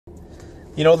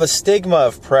The stigma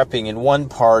of prepping, in one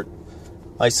part,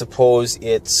 I suppose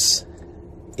it's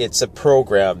a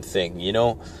program thing,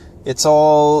 It's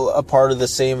all a part of the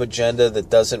same agenda that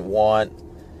doesn't want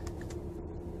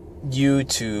you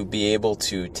to be able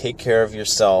to take care of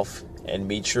yourself and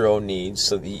meet your own needs,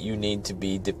 so that you need to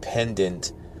be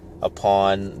dependent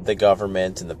upon the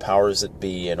government and the powers that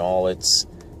be and all its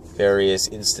various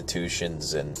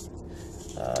institutions and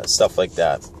stuff like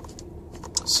that.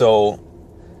 So,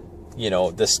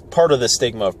 this part of the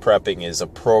stigma of prepping is a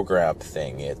program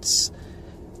thing. It's,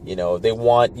 they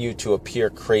want you to appear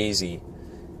crazy,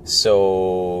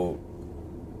 so,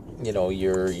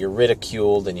 you're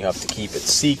ridiculed and you have to keep it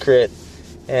secret,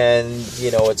 and,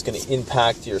 it's going to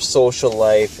impact your social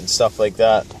life and stuff like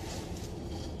that.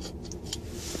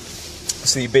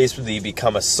 So you basically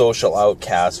become a social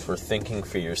outcast for thinking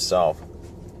for yourself.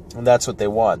 And that's what they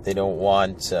want. They don't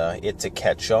want it to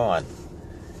catch on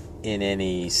in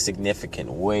any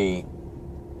significant way,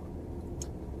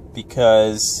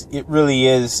 because it really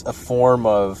is a form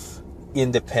of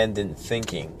independent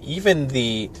thinking. Even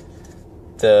the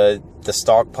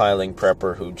stockpiling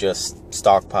prepper who just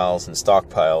stockpiles and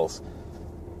stockpiles,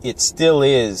 it still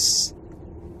is,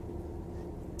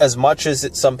 as much as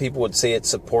some people would say it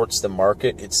supports the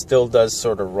market, it still does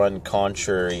sort of run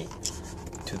contrary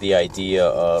to the idea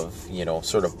of,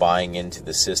 sort of buying into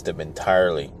the system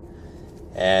entirely.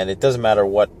 And it doesn't matter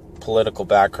what political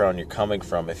background you're coming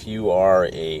from. If you are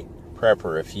a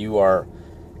prepper, if you are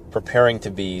preparing to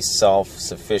be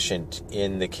self-sufficient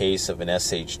in the case of an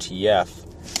SHTF,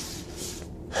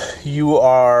 you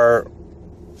are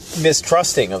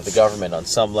mistrusting of the government on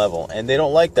some level, and they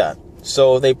don't like that.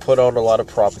 So they put out a lot of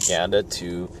propaganda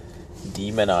to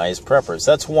demonize preppers.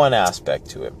 That's one aspect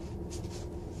to it.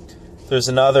 There's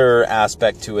another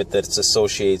aspect to it that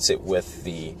associates it with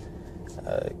the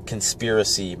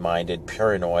conspiracy-minded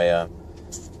paranoia,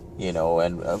 and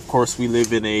of course we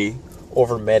live in a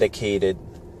over-medicated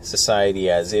society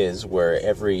as is, where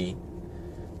every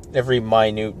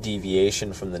minute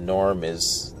deviation from the norm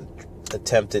is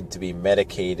attempted to be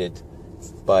medicated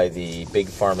by the big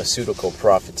pharmaceutical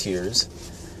profiteers.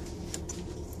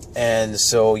 And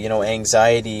so,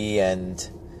 anxiety and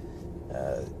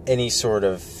any sort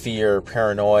of fear,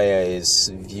 paranoia is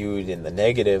viewed in the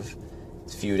negative.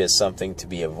 It's viewed as something to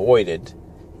be avoided,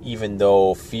 even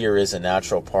though fear is a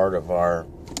natural part of our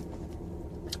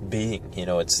being.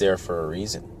 It's there for a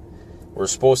reason. We're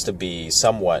supposed to be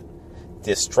somewhat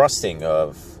distrusting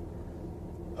of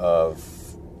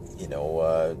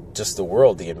just the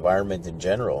world, the environment in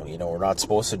general. We're not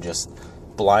supposed to just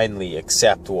blindly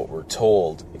accept what we're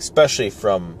told, especially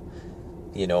from,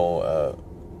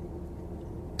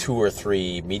 2 or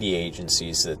 3 media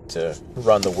agencies that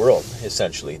run the world,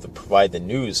 essentially, that provide the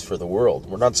news for the world.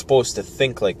 We're not supposed to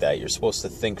think like that. You're supposed to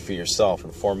think for yourself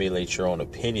and formulate your own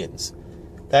opinions.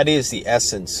 That is the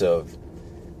essence of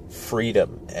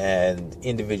freedom and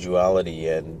individuality,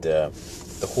 and the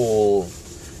whole,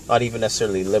 not even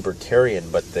necessarily libertarian,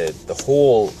 but the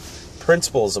whole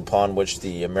principles upon which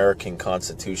the American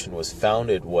Constitution was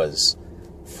founded was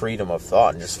freedom of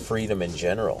thought and just freedom in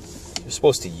general. You're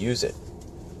supposed to use it.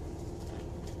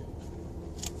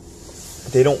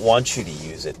 They don't want you to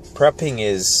use it. Prepping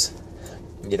is,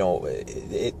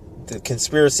 the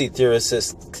conspiracy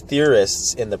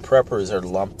theorists and the preppers are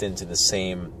lumped into the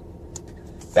same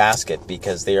basket,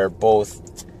 because they are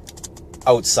both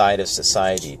outside of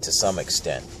society to some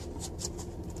extent.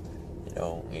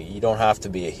 You don't have to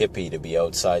be a hippie to be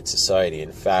outside society.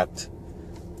 In fact,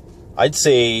 I'd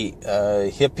say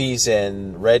hippies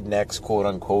and rednecks, quote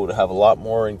unquote, have a lot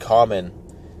more in common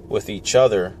with each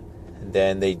other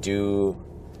than they do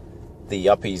the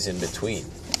yuppies in between,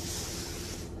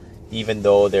 even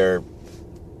though they're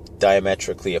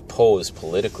diametrically opposed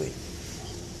politically.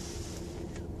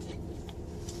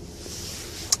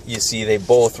 You see, they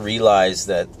both realize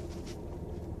that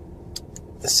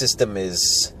the system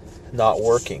is not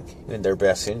working in their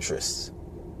best interests,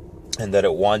 and that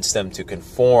it wants them to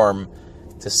conform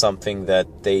to something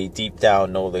that they deep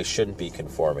down know they shouldn't be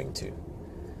conforming to.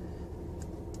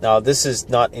 Now, this is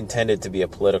not intended to be a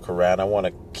political rant. I want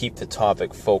to keep the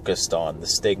topic focused on the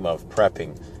stigma of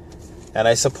prepping. And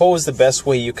I suppose the best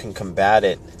way you can combat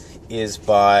it is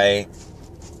by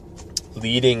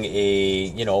leading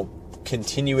a,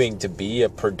 continuing to be a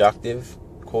productive,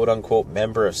 quote-unquote,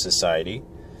 member of society.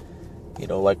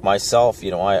 Like myself,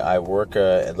 I work,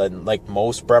 like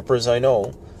most preppers I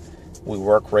know, we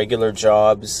work regular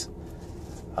jobs.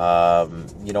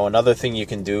 Another thing you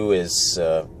can do is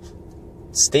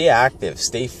stay active,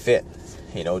 stay fit.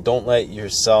 Don't let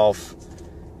yourself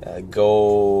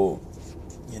go,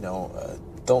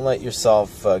 don't let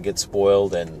yourself get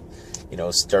spoiled and, you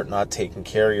know, start not taking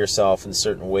care of yourself in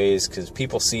certain ways, because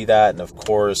people see that, and of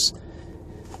course,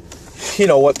 you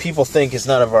know, what people think is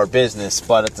none of our business.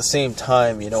 But at the same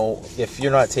time, you know, if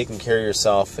you're not taking care of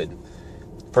yourself and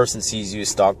the person sees you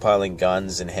stockpiling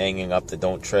guns and hanging up the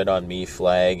 "Don't Tread on Me"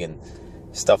 flag and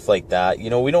stuff like that, you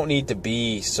know, we don't need to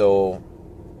be so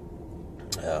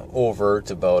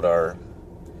overt about our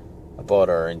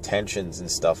intentions and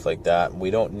stuff like that.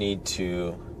 We don't need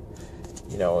to,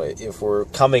 you know, if we're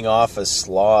coming off as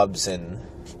slobs and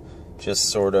just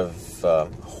sort of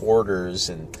hoarders,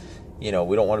 and, you know,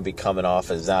 we don't want to be coming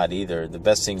off as that either. The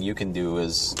best thing you can do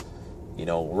is, you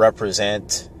know,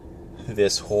 represent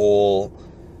this whole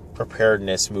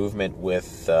preparedness movement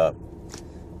with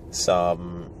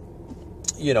some,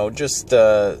 you know, just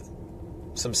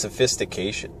some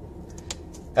sophistication.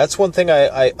 That's one thing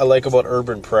I like about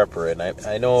Urban Prepper, and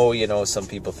I know, you know, some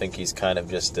people think he's kind of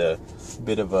just a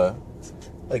bit of a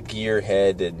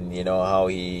gearhead, and, you know, how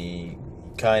he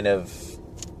kind of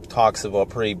talks about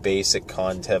pretty basic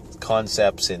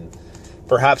concepts in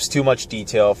perhaps too much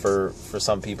detail for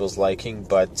some people's liking.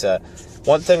 But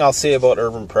one thing I'll say about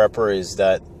Urban Prepper is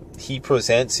that he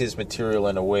presents his material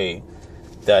in a way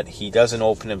that he doesn't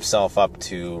open himself up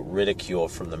to ridicule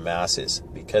from the masses,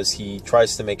 because he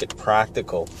tries to make it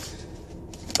practical.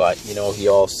 But, you know, he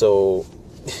also,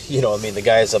 you know, I mean, the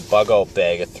guy has a bug-out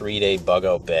bag, a 3-day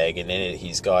bug-out bag, and in it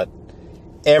he's got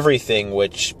everything,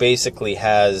 which basically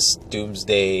has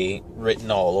doomsday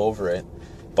written all over it.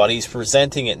 But he's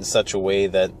presenting it in such a way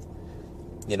that,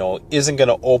 you know, isn't going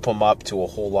to open him up to a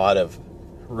whole lot of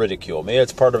ridicule. Maybe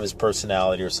it's part of his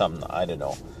personality or something, I don't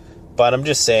know. But I'm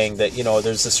just saying that, you know,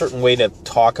 there's a certain way to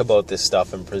talk about this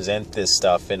stuff and present this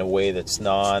stuff in a way that's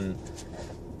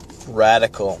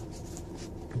non-radical,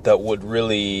 that would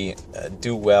really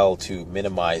do well to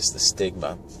minimize the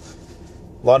stigma.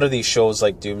 A lot of these shows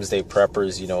like Doomsday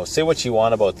Preppers, you know, say what you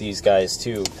want about these guys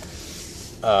too.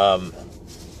 I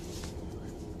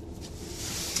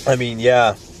mean,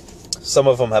 yeah, some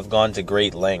of them have gone to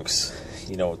great lengths,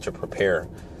 you know, to prepare.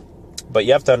 But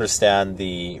you have to understand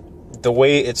the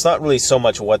way, it's not really so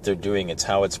much what they're doing, it's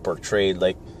how it's portrayed.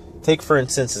 Like, take for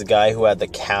instance the guy who had the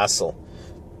castle.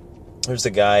 There's a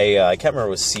guy, I can't remember,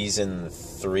 it was season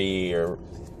 3 or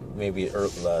maybe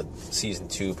season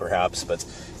 2 perhaps, but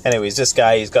anyways, this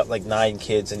guy, he's got like 9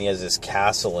 kids, and he has this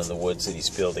castle in the woods that he's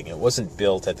building. It wasn't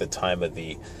built at the time of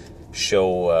the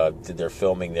show that they're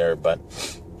filming there, but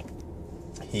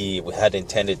he had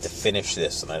intended to finish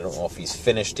this, and I don't know if he's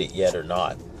finished it yet or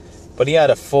not. But he had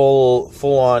a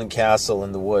full-on castle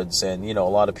in the woods, and, you know, a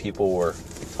lot of people were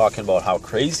talking about how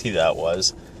crazy that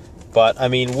was. But, I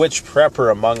mean, which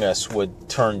prepper among us would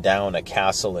turn down a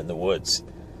castle in the woods?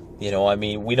 You know, I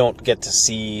mean, we don't get to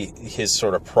see his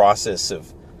sort of process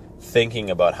of thinking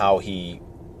about how he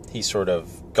sort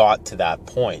of got to that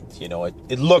point. You know,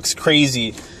 it looks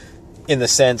crazy in the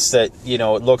sense that, you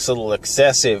know, it looks a little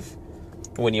excessive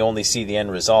when you only see the end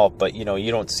result, but, you know,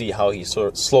 you don't see how he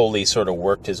slowly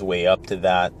worked his way up to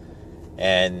that.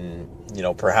 And, you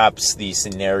know, perhaps the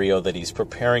scenario that he's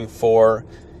preparing for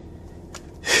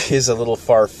is a little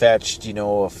far-fetched, you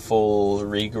know, a full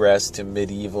regress to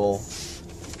medieval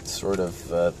sort of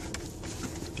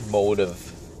mode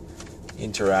of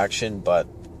interaction. But,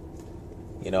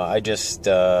 you know, I think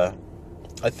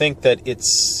that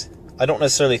I don't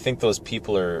necessarily think those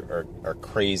people are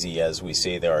crazy as we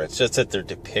say they are. It's just that they're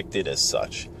depicted as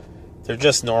such. They're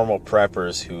just normal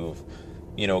preppers who've,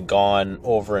 you know, gone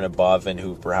over and above, and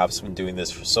who've perhaps been doing this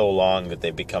for so long that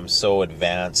they've become so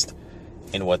advanced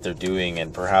in what they're doing,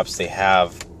 and perhaps they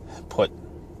have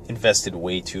invested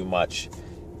way too much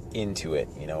into it.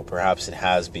 You know, perhaps it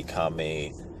has become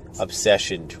a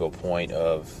obsession to a point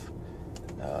of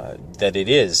that it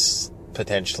is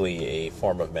potentially a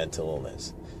form of mental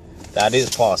illness. That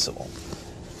is possible.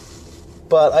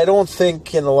 But I don't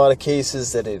think in a lot of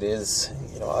cases that it is.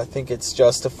 You know, I think it's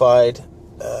justified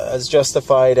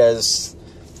as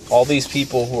all these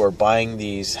people who are buying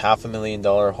these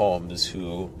 $500,000 homes,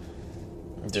 who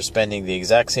they're spending the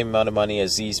exact same amount of money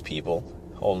as these people,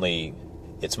 only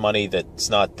it's money that's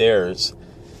not theirs,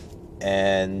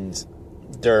 and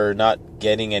they're not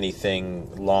getting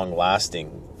anything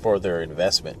long-lasting for their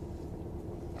investment.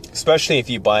 Especially if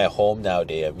you buy a home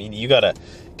nowadays. I mean, you got to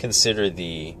consider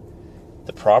the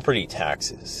property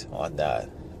taxes on that.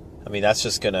 I mean, that's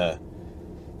just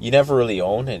you never really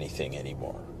own anything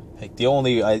anymore. Like,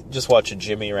 I just watched a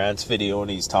Jimmy Rant's video, and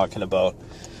he's talking about,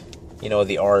 you know,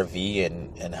 the RV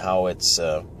and how it's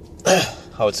a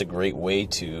great way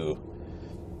to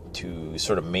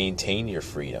sort of maintain your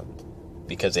freedom,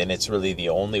 and it's really the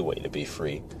only way to be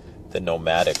free. the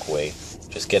nomadic way.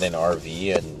 Just get an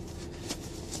RV and,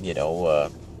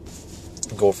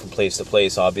 go from place to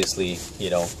place. Obviously,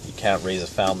 you can't raise a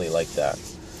family like that.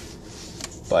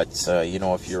 But,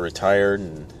 if you're retired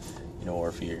and, or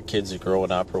if your kids are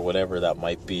growing up or whatever, that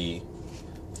might be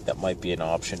an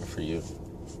option for you.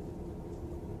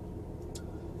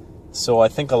 So I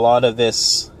think a lot of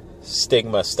this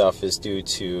stigma stuff is due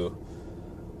to,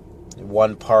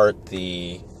 one part,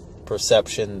 the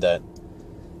perception that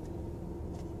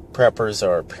preppers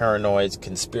are paranoids,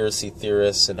 conspiracy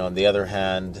theorists, and on the other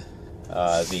hand,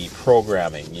 the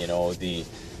programming, the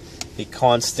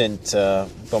constant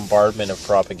bombardment of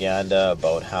propaganda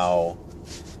about how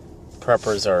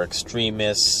preppers are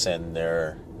extremists and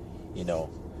their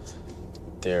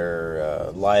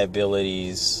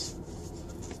liabilities,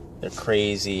 they're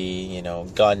crazy,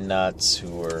 gun nuts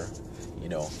who are,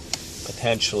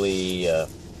 potentially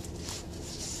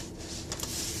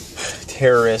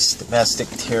terrorists, domestic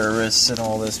terrorists, and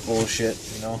all this bullshit,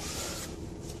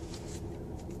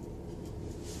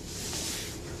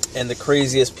 And the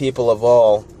craziest people of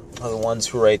all are the ones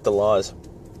who write the laws,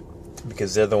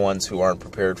 because they're the ones who aren't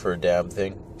prepared for a damn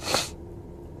thing.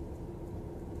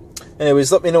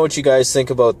 Anyways, let me know what you guys think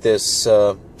about this.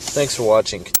 Thanks for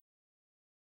watching.